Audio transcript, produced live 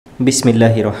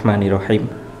বিসমিল্লাহির রহমানির রহিম।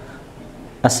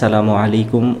 আসসালামু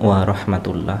আলাইকুম ওয়া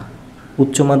রাহমাতুল্লাহ।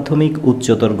 উচ্চ মাধ্যমিক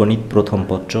উচ্চতর গণিত প্রথম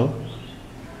পত্র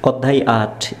অধ্যায়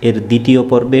 ৮ এর দ্বিতীয়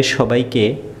পর্বে সবাইকে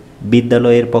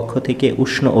বিদ্যালয়ের পক্ষ থেকে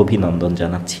উষ্ণ অভিনন্দন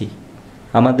জানাচ্ছি।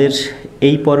 আমাদের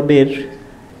এই পর্বের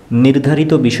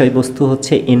নির্ধারিত বিষয়বস্তু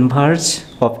হচ্ছে ইনভার্স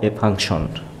অফ এ ফাংশন।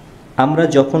 আমরা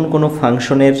যখন কোনো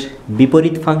ফাংশনের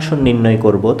বিপরীত ফাংশন নির্ণয়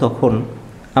করব তখন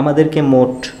আমাদেরকে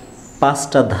মোট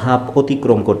 5টা ধাপ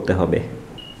অতিক্রম করতে হবে।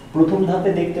 প্রথম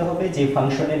ধাপে দেখতে হবে যে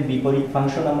ফাংশনের বিপরীত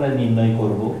ফাংশন আমরা নির্ণয়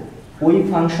করব ওই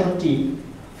ফাংশনটি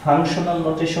ফাংশনাল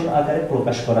নোটেশন আকারে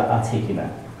প্রকাশ করা আছে কিনা।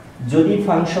 যদি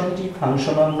ফাংশনটি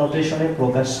ফাংশনাল নোটেশনে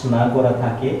প্রকাশ না করা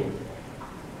থাকে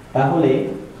তাহলে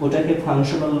ওটাকে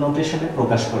ফাংশনাল নোটেশনে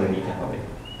প্রকাশ করে নিতে হবে।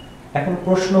 এখন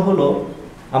প্রশ্ন হলো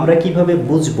আমরা কিভাবে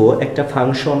বুঝবো একটা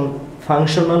ফাংশন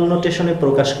ফাংশনাল নোটেশনে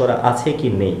প্রকাশ করা আছে কি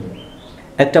নেই।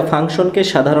 একটা ফাংশনকে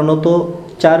সাধারণত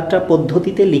 4টা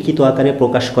পদ্ধতিতে লিখিত আকারে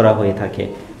প্রকাশ করা হয়ে থাকে।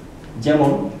 যেমন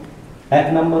 1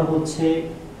 নম্বর হচ্ছে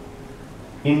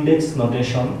index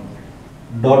notation,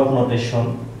 dot notation,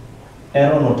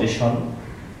 arrow notation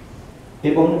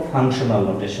এবং ফাংশনাল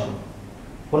নোটেশন।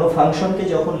 কোনো ফাংশনকে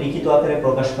যখন লিখিত আকারে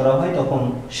প্রকাশ করা হয় তখন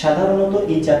সাধারণত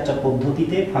এই 4টা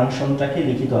পদ্ধতিতে ফাংশনটাকে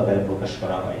লিখিত আকারে প্রকাশ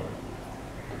করা হয়।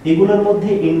 এগুলোর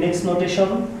মধ্যে ইন্ডেক্স নোটেশন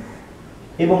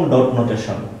এবং ডট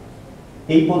নোটেশন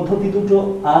এই পদ্ধতি দুটো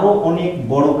আরো অনেক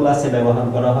বড় ক্লাসে ব্যবহার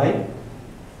করা হয়,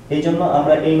 এই জন্য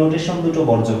আমরা এই নোটেশন দুটো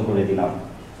বর্জন করে দিলাম।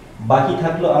 বাকি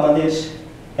থাকলো আমাদের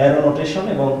অ্যারো নোটেশন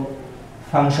এবং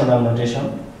ফাংশনাল নোটেশন।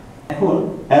 এখন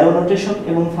অ্যারো নোটেশন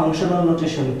এবং ফাংশনাল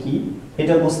নোটেশন কি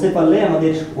এটা বুঝতে পারলে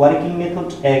আমাদের ওয়ার্কিং মেথড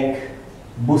 1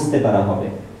 বুঝতে পারা হবে।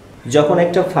 যখন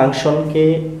একটা ফাংশনকে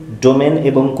ডোমেন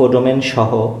এবং কোডোমেন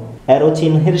সহ অ্যারো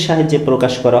চিহ্নের সাহায্যে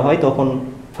প্রকাশ করা হয় তখন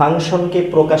ফাংশনকে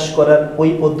প্রকাশ করার ওই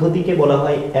পদ্ধতিকে বলা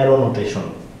হয় অ্যারো নোটেশন।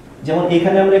 যেমন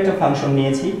এখানে আমরা একটা ফাংশন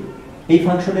নিয়েছি, এই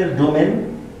ফাংশনের ডোমেন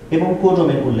এবং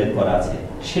কোডোমেন উল্লেখ করা আছে,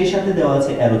 সেই সাথে দেওয়া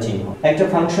আছে অ্যারো চিহ্ন। একটা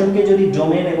ফাংশনকে যদি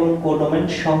ডোমেন এবং কোডোমেন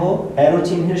সহ অ্যারো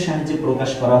চিহ্নের সাহায্যে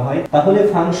প্রকাশ করা হয় তাহলে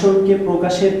ফাংশনকে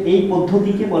প্রকাশের এই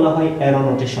পদ্ধতিকে বলা হয় অ্যারো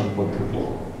নোটেশন পদ্ধতি।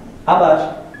 আবার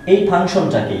এই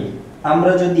ফাংশনটাকেই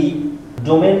আমরা যদি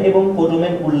ডোমেন এবং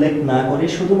কোডোমেন উল্লেখ না করে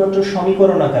শুধুমাত্র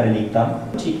সমীকরণ আকারে লিখতাম,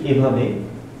 ঠিক এভাবে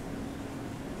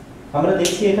আমরা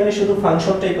দেখছি এখানে শুধু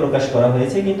ফাংশনটাই প্রকাশ করা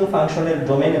হয়েছে কিন্তু ফাংশনের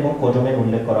ডোমেন এবং কোডোমেন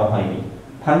উল্লেখ করা হয়নি।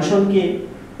 ফাংশনকে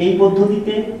এই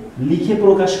পদ্ধতিতে লিখে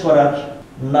প্রকাশ করার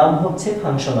নাম হচ্ছে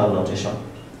ফাংশনাল নোটেশন।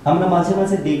 আমরা মাঝে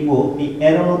মাঝে দেখব এই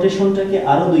অ্যারো নোটেশনটাকে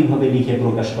আরো 2 ভাবে লিখে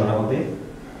প্রকাশ করা হবে।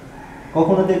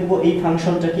 কখনো দেখব এই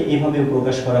ফাংশনটাকে এভাবেও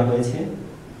প্রকাশ করা হয়েছে,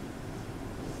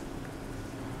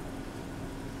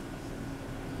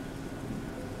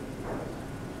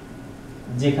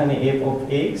 যেখানে f of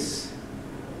x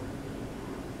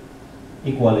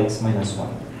equal x minus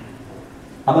 1।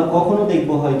 আবার কখনো দেখব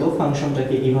হয়তো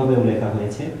ফাংশনটাকে এভাবেও লেখা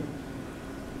হয়েছে।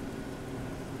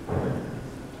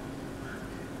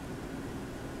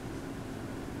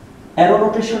 অ্যারো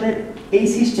নোটেশনের এই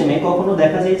সিস্টেমে কখনো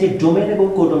দেখা যায় যে ডোমেন এবং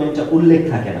কোডোমেনটা উল্লেখ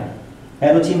থাকে না,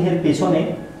 অ্যারো চিহ্নের পেছনে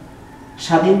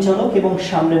স্বাধীন চলক এবং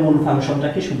সামনে মূল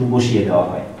ফাংশনটাকে শুধু বসিয়ে দেওয়া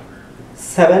হয়।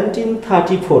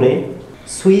 1734-এ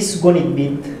সুইস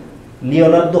গণিতবিদ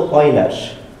লিওনার্দো অয়লার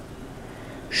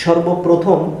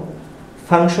সর্বপ্রথম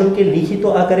ফাংশনকে লিখিত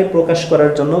আকারে প্রকাশ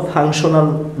করার জন্য ফাংশনাল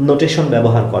নোটেশন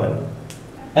ব্যবহার করেন।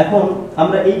 এখন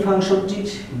আমরা এই ফাংশনটির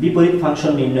বিপরীত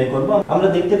ফাংশন নির্ণয় করব। আমরা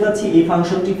দেখতে পাচ্ছি এই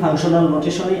ফাংশনটি ফাংশনাল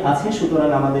নোটেশনেই আছে, সুতরাং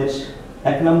আমাদের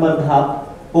 1 নম্বর ধাপ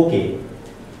ওকে।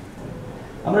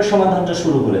 আমরা সমাধানটা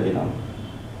শুরু করে দিলাম।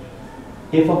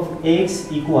 f of x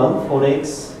equal 4x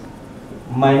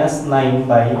minus 9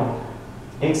 by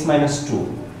x minus 2।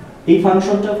 এই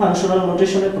ফাংশনটা ফাংশনাল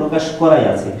নোটেশনে প্রকাশ করাই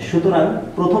আছে, সুতরাং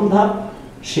প্রথম ধাপ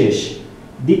শেষ।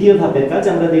 দ্বিতীয় ধাপের কাজ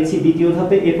আমরা দেখছি। দ্বিতীয়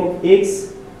ধাপে f of x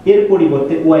এর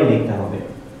পরিবর্তে y লিখতে হবে।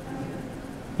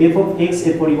 f of x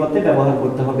এর পরিবর্তে ব্যবহার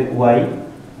করতে হবে y,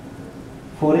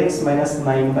 4x minus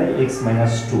 9 by x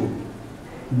minus 2।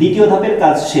 দ্বিতীয় ধাপের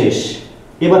কাজ শেষ।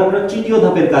 এবার আমরা তৃতীয়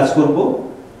ধাপের কাজ করব।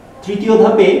 তৃতীয়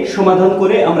ধাপে সমাধান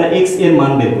করে আমরা x এর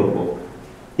মান বের করব।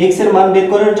 x এর মান বের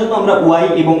করার জন্য আমরা y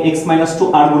এবং x minus 2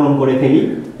 আর গুণন করে ফেলি।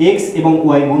 x এবং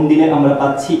y গুণ দিলে আমরা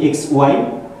পাচ্ছি xy,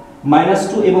 minus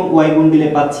 2 এবং y গুণ দিলে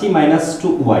পাচ্ছি minus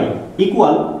 2y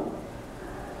ইকুয়াল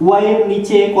y এর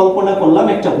নিচে কল্পনা করলাম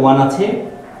একটা 1 আছে।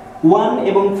 1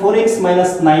 এবং 4x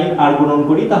minus 9 আর গুণন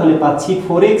করি তাহলে পাচ্ছি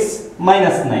 4x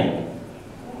minus 9।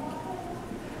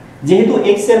 যেহেতু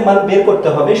x এর মান বের করতে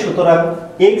হবে সুতরাং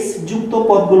x যুক্ত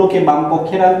পদগুলোকে বাম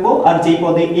পক্ষে রাখবো আর যেই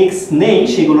পদে x নেই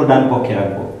সেগুলো ডান পক্ষে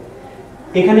রাখবো।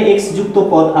 এখানে x যুক্ত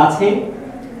পদ আছে,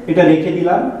 এটা রেখে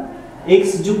দিলাম। x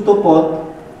যুক্ত পদ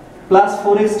প্লাস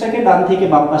 4x টাকে ডান থেকে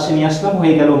বাম পাশে নিয়ে আসলাম,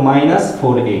 হয়ে গেল মাইনাস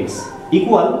 4x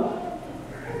ইকুয়াল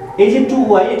এই যে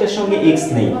 2y এটার সঙ্গে x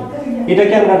নেই,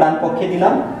 এটাকে আমরা ডান পক্ষে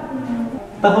দিলাম,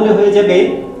 তাহলে হয়ে যাবে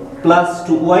প্লাস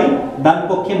 2y, ডান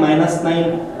পক্ষে -9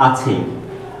 আছে।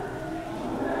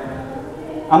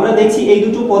 আমরা দেখছি এই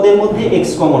দুটো পদের মধ্যে x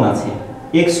কমন আছে,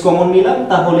 x কমন নিলাম,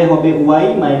 তাহলে হবে y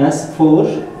 - 4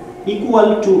 ইকুয়াল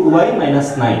টু y -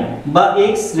 9, বা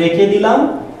x রেখে দিলাম,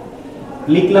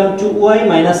 লিখলাম 2y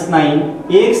 - 9,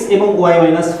 x এবং y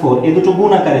 - 4 এই দুটো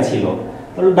গুণ আকারে ছিল,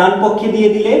 তাহলে ডান পক্ষে দিয়ে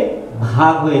দিলে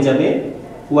ভাগ হয়ে যাবে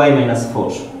y -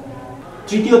 4।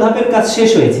 তৃতীয় ধাপের কাজ শেষ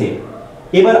হয়েছে।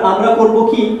 এবার আমরা করব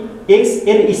কি, x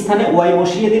এর স্থানে y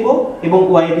বসিয়ে দেব এবং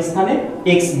y এর স্থানে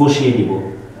x বসিয়ে দিব।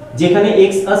 যেখানে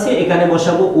x আছে এখানে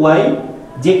বসাবো y,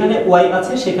 যেখানে y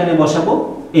আছে সেখানে বসাবো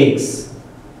x।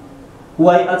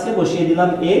 y আছে বসিয়ে দিলাম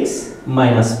x -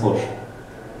 4।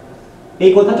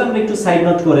 এই কথাটা আমরা একটু সাইড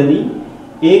নোট করে দিই,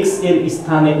 x এর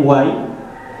স্থানে y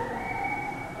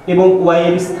এবং y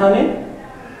এর স্থানে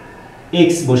x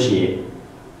বসিয়ে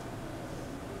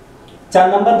 4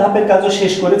 নম্বর ধাপের কাজও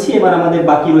শেষ করেছি। এবার আমাদের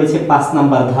বাকি রয়েছে 5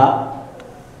 নম্বর ধাপ।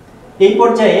 এই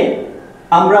পর্যায়ে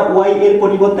আমরা y এর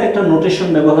পরিবর্তে একটা নোটেশন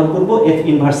ব্যবহার করব, f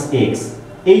ইনভার্স x।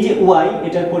 এই যে y,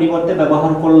 এটার পরিবর্তে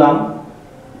ব্যবহার করলাম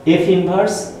f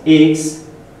inverse x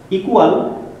equal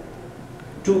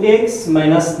 2x -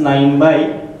 9 by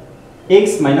x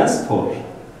 - 4,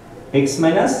 x -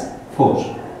 4।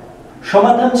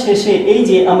 সমাধান শেষে এই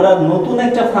যে আমরা নতুন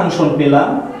একটা ফাংশন পেলাম,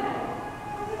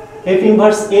 f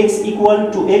inverse x equal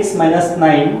to x -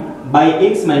 9 by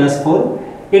x - 4,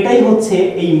 এটাই হচ্ছে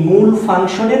এই মূল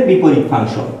ফাংশনের বিপরীত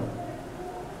ফাংশন।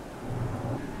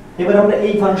 এবার আমরা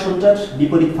এই ফাংশনটার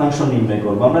বিপরীত ফাংশন নির্ণয়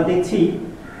করব। আমরা দেখছি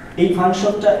এই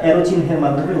ফাংশনটা অ্যারো চিহ্নের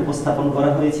মাধ্যমে উপস্থাপন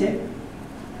করা হয়েছে।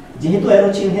 যেহেতু অ্যারো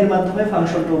চিহ্নের মাধ্যমে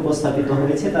ফাংশনটা উপস্থাপিত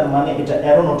হয়েছে, তার মানে এটা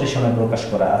অ্যারো নোটেশনে প্রকাশ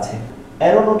করা আছে।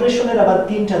 অ্যারো নোটেশনের আবার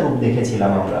 3টা রূপ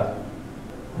দেখেছিলাম আমরা।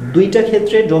 2টা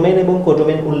ক্ষেত্রে ডোমেন এবং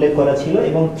কোডোমেন উল্লেখ করা ছিল,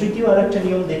 এবং তৃতীয় আরেকটা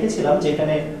নিয়ম দেখেছিলাম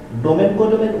যেখানে ডোমেন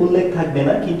কোডোমেন উল্লেখ থাকবে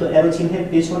না, কিন্তু অ্যারো চিহ্নের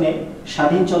পেছনে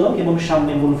স্বাধীন চলক এবং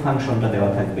সামনে মূল ফাংশনটা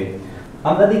দেওয়া থাকবে।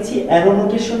 আমরা দেখছি অ্যারো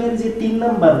নোটেশনের যে 3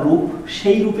 নাম্বার রূপ,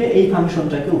 সেই রূপে এই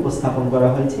ফাংশনটাকে উপস্থাপন করা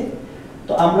হয়েছে।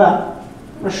 তো আমরা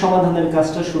সমাধানের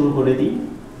কাজটা শুরু করে দিই।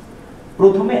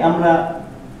 প্রথমে আমরা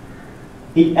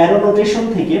এই অ্যারো নোটেশন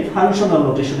থেকে ফাংশনাল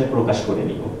নোটেশনে প্রকাশ করে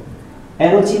নিব।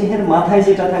 অ্যারো চিহ্নের মাথায়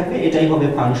যেটা থাকবে এটাই হবে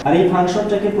ফাংশন, আর এই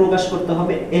ফাংশনটাকে প্রকাশ করতে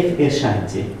হবে f এর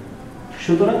সাহায্যে।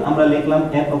 সুতরাং আমরা লিখলাম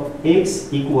f of x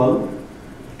equal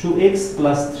 2x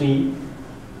 + 3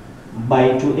 by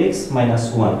 2x -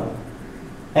 1।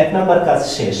 এক নাম্বার কাজ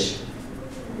শেষ।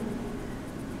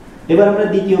 এবার আমরা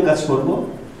দ্বিতীয় কাজ করব,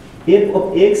 f of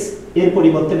x এর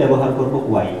পরিবর্তে ব্যবহার করব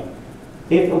y।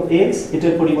 f of x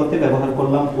এটার পরিবর্তে ব্যবহার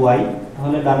করলাম y,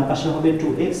 তাহলে ডান পাশে হবে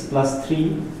 2x + 3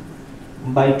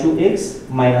 বাই 2x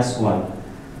 - 1।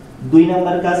 2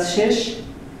 নাম্বার কাজ শেষ।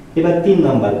 এবার 3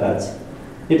 নাম্বার কাজ,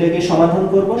 এটাকে সমাধান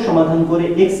করব, সমাধান করে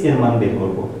x এর মান বের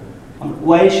করব। আমরা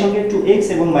y এর সঙ্গে 2x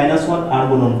এবং -1 আর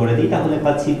গুণন করে দিই, তাহলে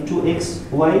পাচ্ছি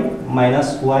 2xy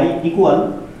 - y ইকুয়াল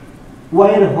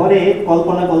y এর হরে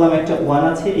কল্পনা করলাম একটা 1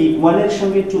 আছে, এই 1 এর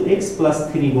সঙ্গে 2x +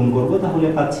 3 গুণ করব, তাহলে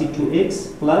পাচ্ছি 2x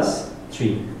 +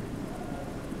 3।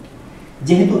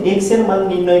 যেহেতু x এর মান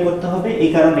নির্ণয় করতে হবে,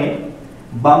 এই কারণে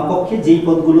বাম পক্ষে যেই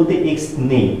পদগুলোতে x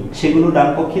নেই সেগুলো ডান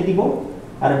পক্ষে দিব,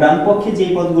 আর ডান পক্ষে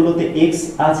যেই পদগুলোতে x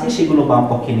আছে সেগুলো বাম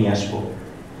পক্ষে নিয়ে আসব।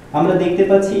 আমরা দেখতে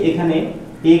পাচ্ছি এখানে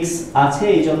x আছে,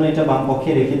 এই জন্য এটা বাম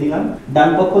পক্ষে রেখে দিলাম। ডান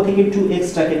পক্ষ থেকে 2x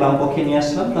টাকে বাম পক্ষে নিয়ে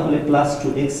আসলাম, তাহলে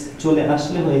 +2x চলে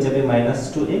আসলে হয়ে যাবে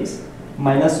 -2x,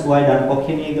 -y ডান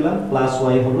পক্ষে নিয়ে গেলাম,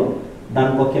 +y হলো, ডান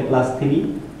পক্ষে +3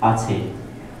 আছে।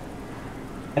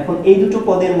 এখন এই দুটো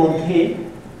পদের মধ্যে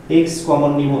x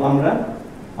কমন নিব আমরা।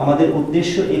 আমাদের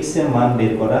উদ্দেশ্য x এর মান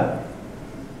বের করা,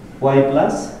 y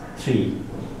 + 3,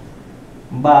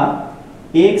 বা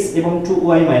x এবং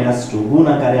 2y - 2 গুণ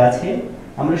আকারে আছে,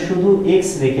 আমরা শুধু x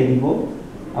রেখে দিব।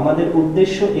 আমাদের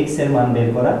উদ্দেশ্য x এর মান বের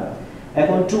করা।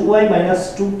 এখন 2y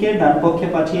 - 2 কে ডান পক্ষে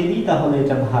পাঠিয়ে দিই, তাহলে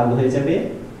এটা ভাগ হয়ে যাবে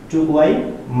 2y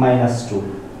 - 2।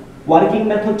 ওয়ার্কিং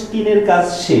মেথড 3 এর কাজ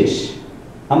শেষ।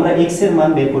 আমরা x এর মান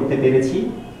বের করতে পেরেছি।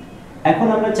 এখন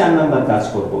আমরা 4 নাম্বার কাজ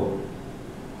করব।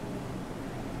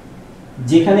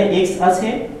 যেখানে x আছে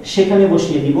সেখানে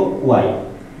বসিয়ে দিব y,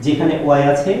 যেখানে y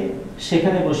আছে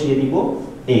সেখানে বসিয়ে দিব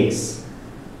x।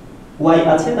 y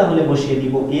আছে তাহলে বসিয়ে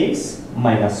দিব x -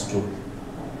 2।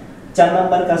 4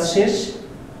 নাম্বার কাজ শেষ।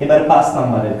 এবার 5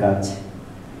 নাম্বারের কাজ।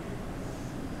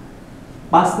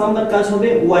 5 নাম্বার কাজ হবে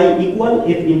y equal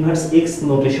f inverse x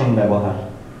notation ব্যবহার।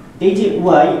 এই যে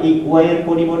y, এই y এর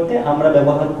পরিবর্তে আমরা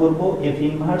ব্যবহার করব f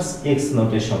ইনভার্স x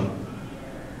নোটেশন।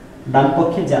 ডান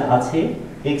পক্ষে যা আছে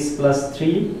x +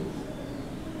 3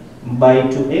 বাই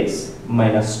 2x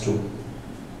মাইনাস 2।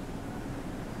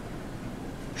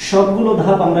 সবগুলো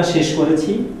ধাপ আমরা শেষ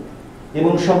করেছি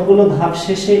এবং সবগুলো ধাপ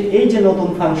শেষে এই যে নতুন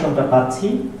ফাংশনটা পাচ্ছি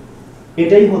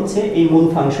এটাই হচ্ছে এই মূল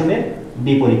ফাংশনের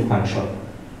বিপরীত ফাংশন।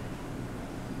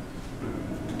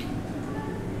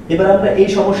 এবার আমরা এই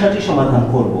সমস্যাটি সমাধান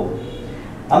করব।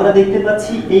 আমরা দেখতে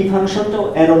পাচ্ছি এই ফাংশনটাও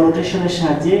অ্যারো নোটেশনের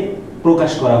সাহায্যে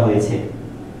প্রকাশ করা হয়েছে।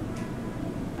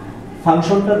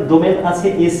 ফাংশনটার ডোমেন আছে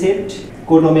এ সেট,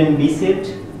 কোডোমেন বি সেট।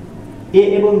 এ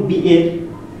এবং বি এর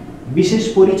বিশেষ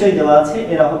পরিচয় দেওয়া আছে,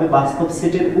 এরা হবে বাস্তব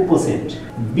সেটের উপসেট।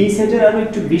 বি সেটের আরো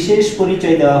একটু বিশেষ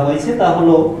পরিচয় দেওয়া হয়েছে, তা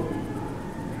হলো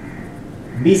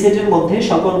বি সেটের মধ্যে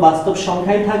সকল বাস্তব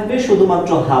সংখ্যাই থাকবে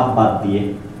শুধুমাত্র হাফ বাদ দিয়ে।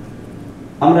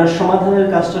 আমরা সমাধানের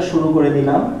কাজটা শুরু করে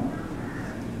দিলাম।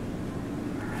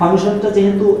 ফাংশনটা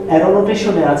যেহেতু অ্যারো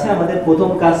নোটেশনে আছে, আমাদের প্রথম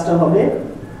কাজটা হবে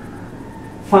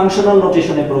ফাংশনাল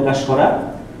নোটেশনে প্রকাশ করা।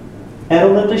 অ্যারো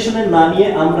নোটেশনে না নিয়ে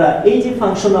আমরা এই যে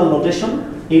ফাংশনাল নোটেশন,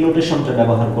 এই নোটেশনটা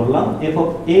ব্যবহার করলাম। f of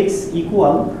x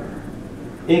equal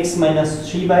x minus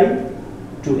 3 by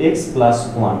 2x plus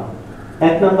 1।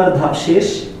 এক নাম্বার ধাপ শেষ।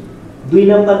 দুই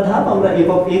নাম্বার ধাপ আমরা f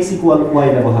of x equal y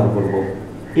ব্যবহার করব।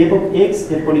 f of x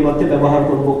এর পরিবর্তে ব্যবহার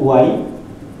করব y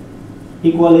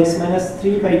equal x minus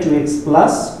 3 by 2x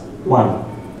plus 1।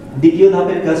 দ্বিতীয়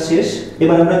ধাপের কাজ শেষ।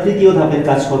 এবার আমরা তৃতীয় ধাপের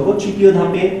কাজ করব। তৃতীয়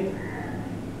ধাপে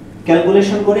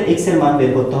ক্যালকুলেশন করে x এর মান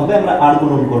বের করতে হবে। আমরা r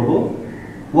গুণন করব,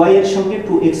 y এর সঙ্গে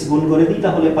 2x গুণ করে দিই,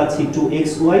 তাহলে পাচ্ছি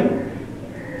 2xy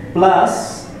প্লাস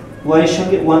y এর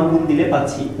সঙ্গে 1 গুণ দিলে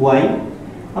পাচ্ছি y।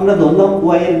 আমরা ধরলাম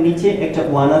y এর নিচে একটা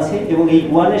 1 আছে এবং এই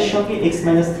 1 এর সঙ্গে x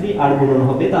minus 3 r গুণন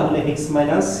হবে, তাহলে x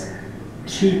minus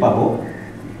 3 পাবো।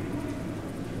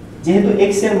 যেহেতু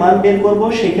x এর মান বের করব,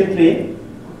 সেই ক্ষেত্রে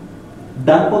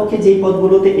ডান পক্ষে যেই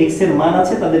পদগুলোতে x এর মান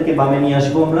আছে তাদেরকে বামে নিয়ে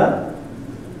আসবো। আমরা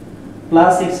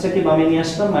প্লাস x টাকে বামে নিয়ে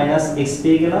আসলাম, মাইনাস x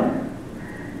পেয়ে গেলাম।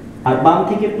 আর বাম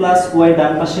থেকে প্লাস y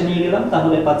ডান পাশে নিয়ে গেলাম,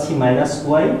 তাহলে পাচ্ছি মাইনাস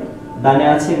y, ডানে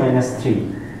আছে মাইনাস 3।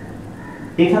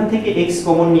 এখান থেকে x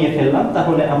কমন নিয়ে ফেললাম,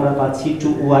 তাহলে আমরা পাচ্ছি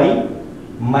 2y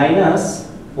minus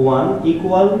 1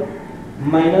 equal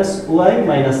minus y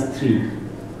minus 3।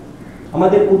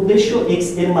 আমাদের উদ্দেশ্য x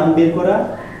এর মান বের করা,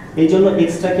 এই জন্য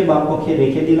x টাকে বাম পক্ষে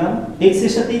রেখে দিলাম। x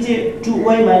এর সাথে যে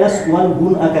 2y মাইনাস 1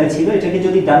 গুণ আকারে ছিল, এটাকে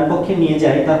যদি ডান পক্ষে নিয়ে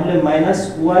যাই তাহলে মাইনাস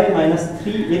y মাইনাস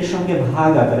 3 এর সঙ্গে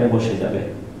ভাগ আকারে বসে যাবে।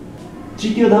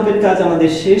 তৃতীয় ধাপের কাজ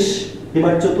আমাদের শেষ।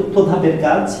 এবার চতুর্থ ধাপের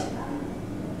কাজ।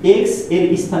 x এর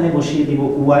স্থানে বসিয়ে দিব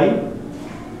y,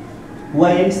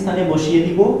 y এর স্থানে বসিয়ে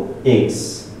দিব x।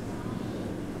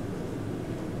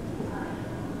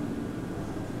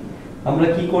 আমরা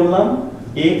কি করলাম?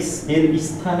 x এর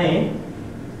স্থানে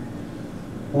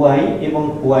y এবং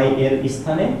y এর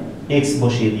স্থানে x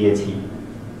বসিয়ে দিয়েছি।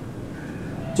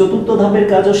 চতুর্থ ধাপের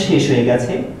কাজও শেষ হয়ে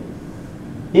গেছে।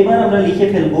 এবার আমরা লিখে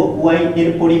ফেলব y এর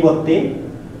পরিবর্তে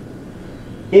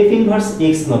f ইনভার্স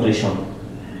x নোটেশন।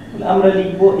 আমরা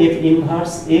লিখব f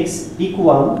inverse x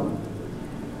equal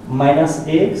minus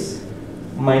x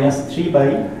minus 3 by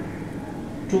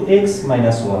 2x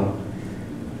minus 1।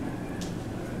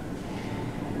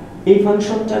 এই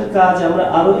ফাংশনটার কাজ আমরা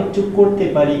আরো একটু করতে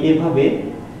পারি এভাবে,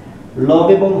 লব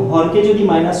এবং হরকে যদি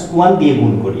মাইনাস 1 দিয়ে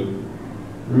গুণ করি,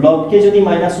 লবকে যদি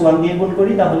মাইনাস 1 দিয়ে গুণ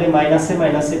করি তাহলে মাইনাসে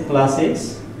মাইনাসে প্লাস x,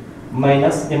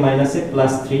 মাইনাসে মাইনাসে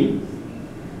প্লাস 3।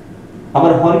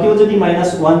 আবার হরকেও যদি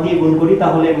মাইনাস 1 দিয়ে গুণ করি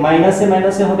তাহলে মাইনাসে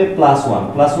মাইনাসে হবে প্লাস 1,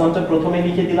 প্লাস 1টা প্রথমে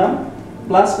লিখে দিলাম,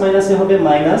 প্লাস মাইনাসে হবে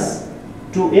মাইনাস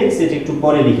 2x, এটা একটু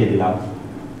পরে লিখে দিলাম।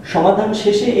 সমাধান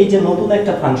শেষে এই যে নতুন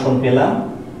একটা ফাংশন পেলাম,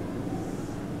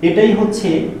 এটাই হচ্ছে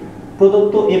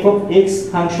প্রদত্ত f of x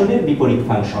ফাংশনের বিপরীত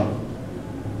ফাংশন।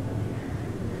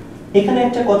 এখানে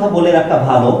একটা কথা বলে রাখা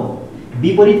ভালো,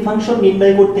 বিপরীত ফাংশন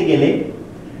নির্ণয় করতে গেলে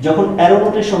যখন অ্যারো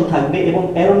নোটেশন থাকবে এবং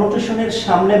অ্যারো নোটেশনের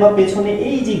সামনে বা পেছনে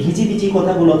এই যে ঘিজিবিজি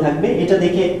কথাগুলো থাকবে, এটা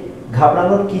দেখে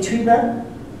ঘাবড়ানোর কিছুই না।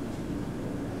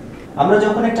 আমরা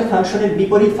যখন একটা ফাংশনের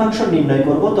বিপরীত ফাংশন নির্ণয়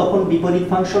করব, তখন বিপরীত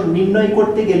ফাংশন নির্ণয়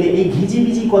করতে গেলে এই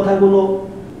ঘিজিবিজি কথাগুলো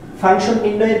ফাংশন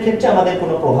নির্ণয়ের ক্ষেত্রে আমাদের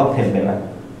কোনো প্রভাব ফেলবে না।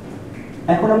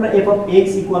 এখন আমরা f of x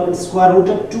equal square root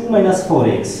of 2 minus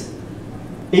 4x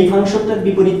এই ফাংশনটার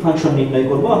বিপরীত ফাংশন নির্ণয়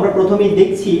করব। আমরা প্রথমেই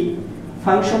দেখছি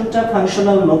ফাংশনটা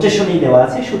ফাংশনাল নোটেশনেই দেওয়া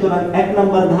আছে, সুতরাং এক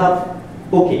নাম্বার ধাপ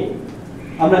ওকে।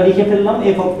 আমরা লিখে ফেললাম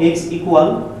f of x equal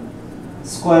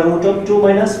square root of 2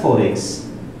 minus 4x।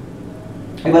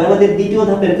 এবার আমাদের দ্বিতীয়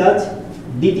ধাপের কাজ।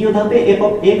 দ্বিতীয় ধাপে f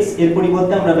of x এর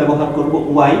পরিবর্তে আমরা ব্যবহার করব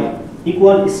y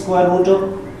equal square root of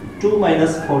 2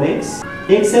 minus 4x।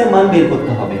 x এর মান বের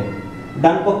করতে হবে।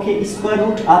 ডান পক্ষে স্কয়ার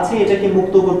রুট আছে, এটাকে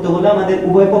মুক্ত করতে হলে আমাদের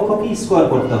উভয় পক্ষকে স্কয়ার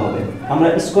করতে হবে। আমরা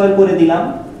স্কয়ার করে দিলাম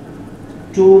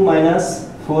 2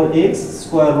 4x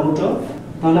স্কয়ার রুট অফ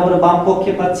তাহলে আমরা বাম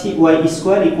পক্ষে পাচ্ছি y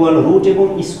স্কয়ার ইকুয়াল রুট এবং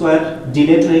স্কয়ার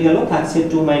ডিলেট হয়ে গেল, থাকছে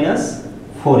 2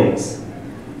 - 4x।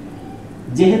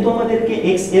 যেহেতু আমাদেরকে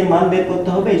x এর মান বের করতে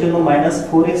হবে এজন্য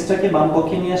 -4x টাকে বাম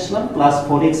পক্ষে নিয়ে আসলাম, প্লাস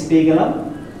 4x পেয়ে গেলাম।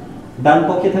 ডান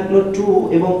পক্ষে থাকলো 2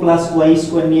 এবং প্লাস y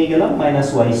স্কয়ার নিয়ে গেলাম, -y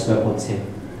স্কয়ার হচ্ছে,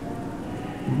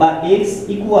 বা x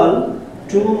ইকুয়াল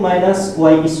 2 -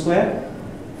 y স্কয়ার।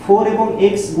 4 এবং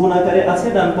x গুণ আকারে আছে,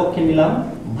 ডান পক্ষে নিলাম,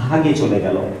 ভাগে চলে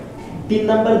গেল। 3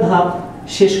 নাম্বার ধাপ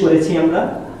শেষ করেছি আমরা,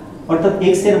 অর্থাৎ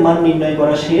x এর মান নির্ণয়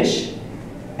করা শেষ।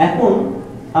 এখন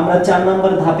আমরা 4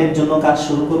 নাম্বার ধাপের জন্য কাজ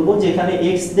শুরু করব। যেখানে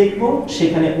x দেখব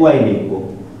সেখানে y লিখব,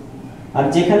 আর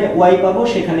যেখানে y পাবো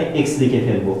সেখানে x লিখে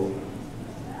ফেলব।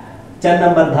 4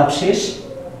 নাম্বার ধাপ শেষ।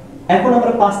 এখন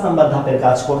আমরা 5 নাম্বার ধাপের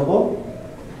কাজ করব।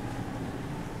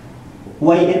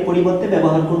 y এর পরিবর্তে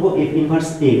ব্যবহার করব f ইনভার্স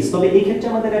x। তবে এই ক্ষেত্রে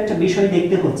আমাদের একটা বিষয়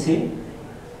দেখতে হচ্ছে,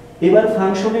 এবার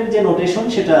ফাংশনের যে নোটেশন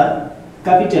সেটা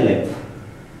ক্যাপিটাল F,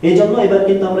 এইজন্য এবার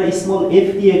কিন্তু আমরা স্মল f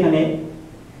দিয়ে এখানে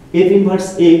f ইনভার্স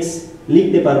x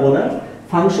লিখতে পারবো না।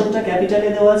 ফাংশনটা ক্যাপিটালে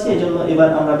দেওয়া আছে, এজন্য এবার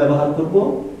আমরা ব্যবহার করব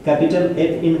capital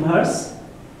F inverse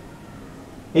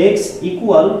x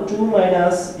equal 2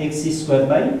 - x square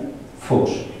by 4।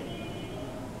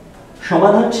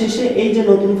 সমাধান শেষে এই যে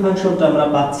নতুন ফাংশনটা আমরা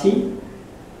পাচ্ছি,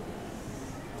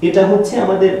 এটা হচ্ছে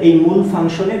আমাদের এই মূল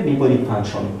ফাংশনের বিপরীত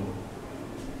ফাংশন।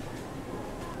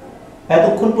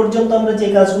 এতক্ষণ পর্যন্ত আমরা যে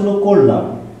কাজগুলো করলাম,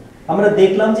 আমরা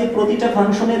দেখলাম যে প্রতিটা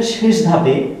ফাংশনের শেষ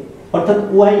ধাপে, অর্থাৎ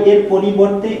y এর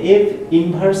পরিবর্তে f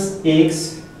ইনভার্স x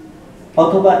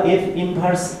অথবা f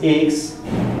ইনভার্স x,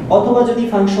 অথবা যদি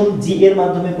ফাংশন g এর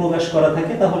মাধ্যমে প্রকাশ করা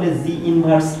থাকে তাহলে g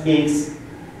ইনভার্স x,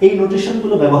 এই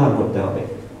নোটেশনগুলো ব্যবহার করতে হবে।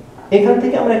 এখান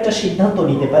থেকে আমরা একটা সিদ্ধান্ত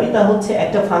নিতে পারি, তা হচ্ছে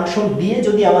একটা ফাংশন দিয়ে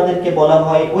যদি আমাদেরকে বলা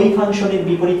হয় ওই ফাংশনের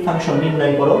বিপরীত ফাংশন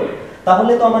নির্ণয় করো,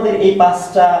 তাহলে তো আমাদের এই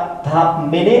 5টা ধাপ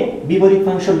মেনে বিপরীত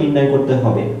ফাংশন নির্ণয় করতে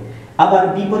হবে। আবার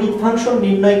বিপরীত ফাংশন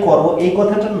নির্ণয় করো এই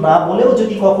কথাটা না বলেও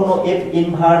যদি কখনো f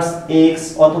ইনভার্স x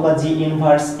অথবা g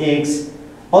ইনভার্স x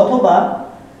অথবা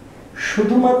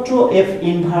শুধুমাত্র f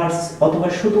ইনভার্স অথবা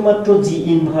শুধুমাত্র g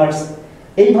ইনভার্স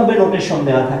এইভাবে নোটেশন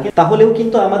দেওয়া থাকে, তাহলেও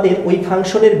কিন্তু আমাদের ওই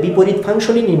ফাংশনের বিপরীত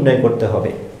ফাংশনই নির্ণয় করতে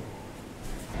হবে।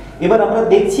 এবার আমরা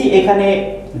দেখছি এখানে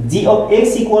g of x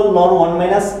equal ln 1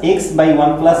 - x by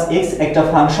 1 plus x একটা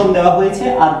ফাংশন দেওয়া হয়েছে,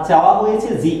 আর চাওয়া হয়েছে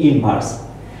g ইনভার্স।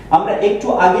 আমরা একটু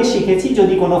আগে শিখেছি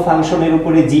যদি কোনো ফাংশনের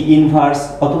উপরে g ইনভার্স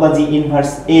অথবা g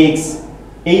inverse x,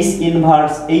 h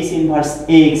inverse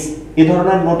x এই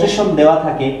ধরনের নোটেশন দেওয়া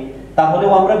থাকে,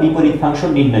 তাহলেও আমরা বিপরীত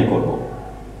ফাংশন নির্ণয় করব।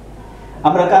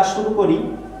 আমরা কাজ শুরু করি।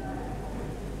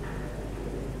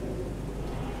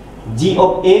 g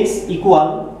of x equal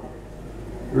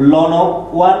ln of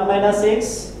 1 - x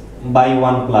by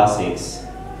 1 plus x।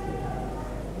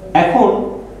 এখন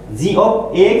g of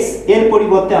x এর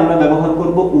পরিবর্তে আমরা ব্যবহার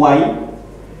করব y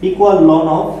equal ln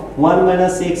of 1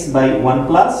 - x by 1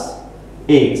 plus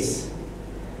x।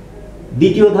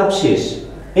 দ্বিতীয় ধাপ শেষ।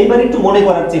 এইবার একটু মনে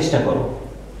করার চেষ্টা করো,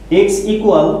 x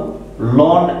equal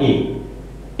ln a,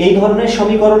 এই ধরনের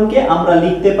সমীকরণকে আমরা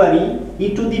লিখতে পারি e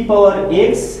to the power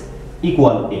x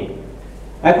equal a।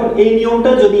 এখন এই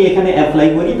নিয়মটা যদি এখানে অ্যাপ্লাই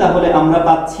করি তাহলে আমরা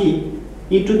পাচ্ছি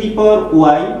e to the power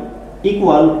y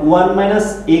equal 1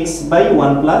 - x by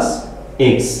 1 plus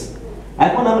x।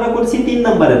 এখন আমরা করছি 3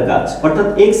 নম্বরের কাজ, অর্থাৎ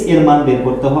x এর মান বের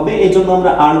করতে হবে। এজন্য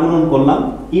আমরা r গুণন করলাম,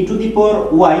 e to the power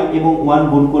y এবং 1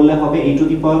 গুণ করলে হবে e to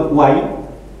the power y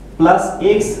plus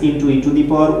x into e to the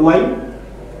power y।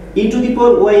 e to the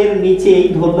power y এর নিচেই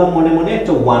ধরলাম মনে মনে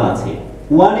একটা 1 আছে,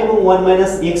 1 এবং 1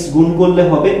 - x গুণ করলে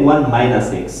হবে 1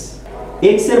 - x।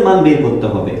 x এর মান বের করতে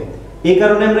হবে, এই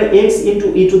কারণে আমরা x into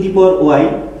e to the power y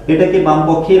এটাকে বাম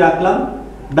পক্ষে রাখলাম,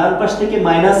 ডান পাশ থেকে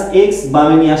 -x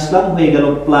বামে নিয়ে আসলাম, হয়ে গেল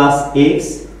 +x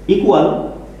ইকুয়াল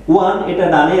 1, এটা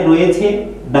ডানে রয়েছে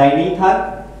ডাইনেই থাক।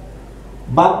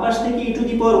 বাম পাশ থেকে e to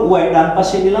the power y ডান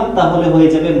পাশে নিলাম, তাহলে হয়ে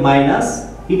যাবে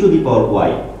 -e to the power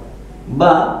y,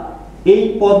 বা এই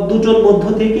পদ দুটোর মধ্য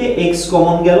থেকে x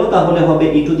কমন গেল, তাহলে হবে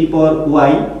e to the power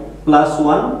y plus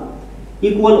 1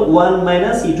 equal 1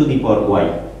 - e to the power y,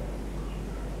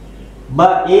 বা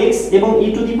x এবং e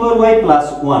to the power y plus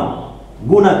 1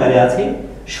 গুণ আকারে আছে,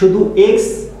 শুধু x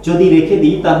যদি রেখে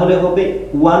দিই তাহলে হবে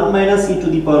 1 - e to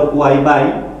the power y by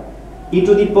e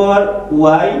to the power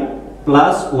y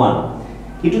plus 1।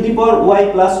 e to the power y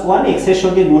plus 1 x এর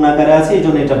সঙ্গে গুণ আকারে আছে,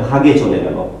 এজন্য এটা ভাগে চলে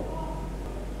গেল।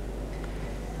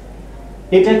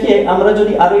 এটাকে আমরা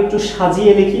যদি আরো একটু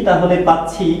সাজিয়ে লিখি তাহলে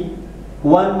পাচ্ছি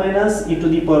 1 - e to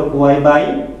the power y by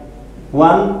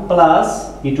 1 plus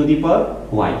e to the power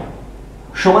y।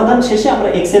 সমাধান শেষে আমরা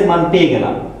x এর মান পেয়ে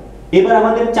গেলাম। এবার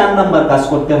আমাদের 4 নাম্বার কাজ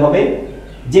করতে হবে,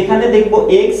 যেখানে দেখব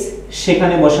x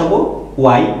সেখানে বসাবো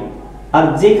y, আর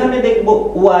যেখানে দেখব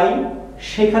y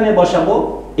সেখানে বসাবো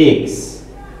x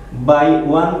by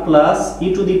 1 plus E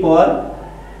to the power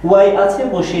y আছে,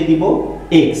 বসিয়ে দিব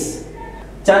x।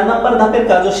 4 নাম্বার ধাপের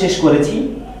কাজও শেষ করেছি।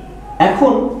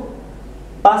 এখন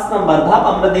 5 নাম্বার ধাপ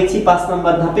আমরা দেখছি। 5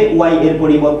 নাম্বার ধাপে y এর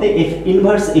পরিবর্তে f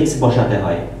ইনভার্স x বসাতে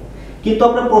হয়, কিন্তু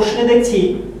আমরা প্রশ্নে দেখছি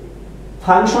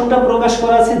ফাংশনটা প্রকাশ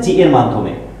করা আছে g এর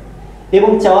মাধ্যমে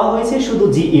এবং চাওয়া হয়েছে শুধু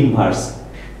g ইনভার্স।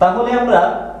 তাহলে আমরা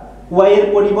y এর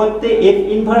পরিবর্তে f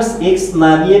ইনভার্স x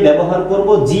না দিয়ে ব্যবহার করব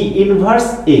g ইনভার্স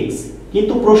x,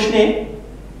 কিন্তু প্রশ্নে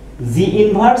g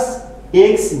ইনভার্স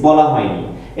x বলা হয়নি,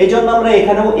 এজন্য আমরা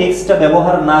এখানেও x টা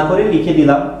ব্যবহার না করে লিখে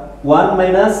দিলাম 1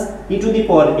 minus E to the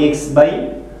power x by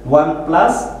 1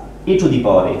 plus E to the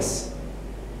power x।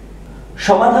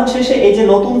 সমাধান শেষে এই যে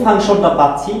নতুন ফাংশনটা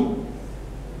পাচ্ছি,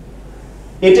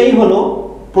 এটাই হলো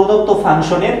প্রদত্ত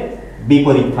ফাংশনের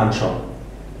বিপরীত ফাংশন।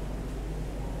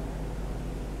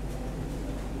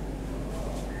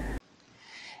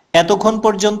 এতক্ষণ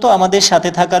পর্যন্ত আমাদের সাথে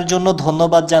থাকার জন্য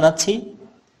ধন্যবাদ জানাচ্ছি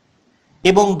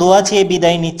এবং দোয়া চেয়ে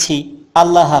বিদায় নিচ্ছি।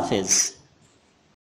 আল্লাহ হাফেজ।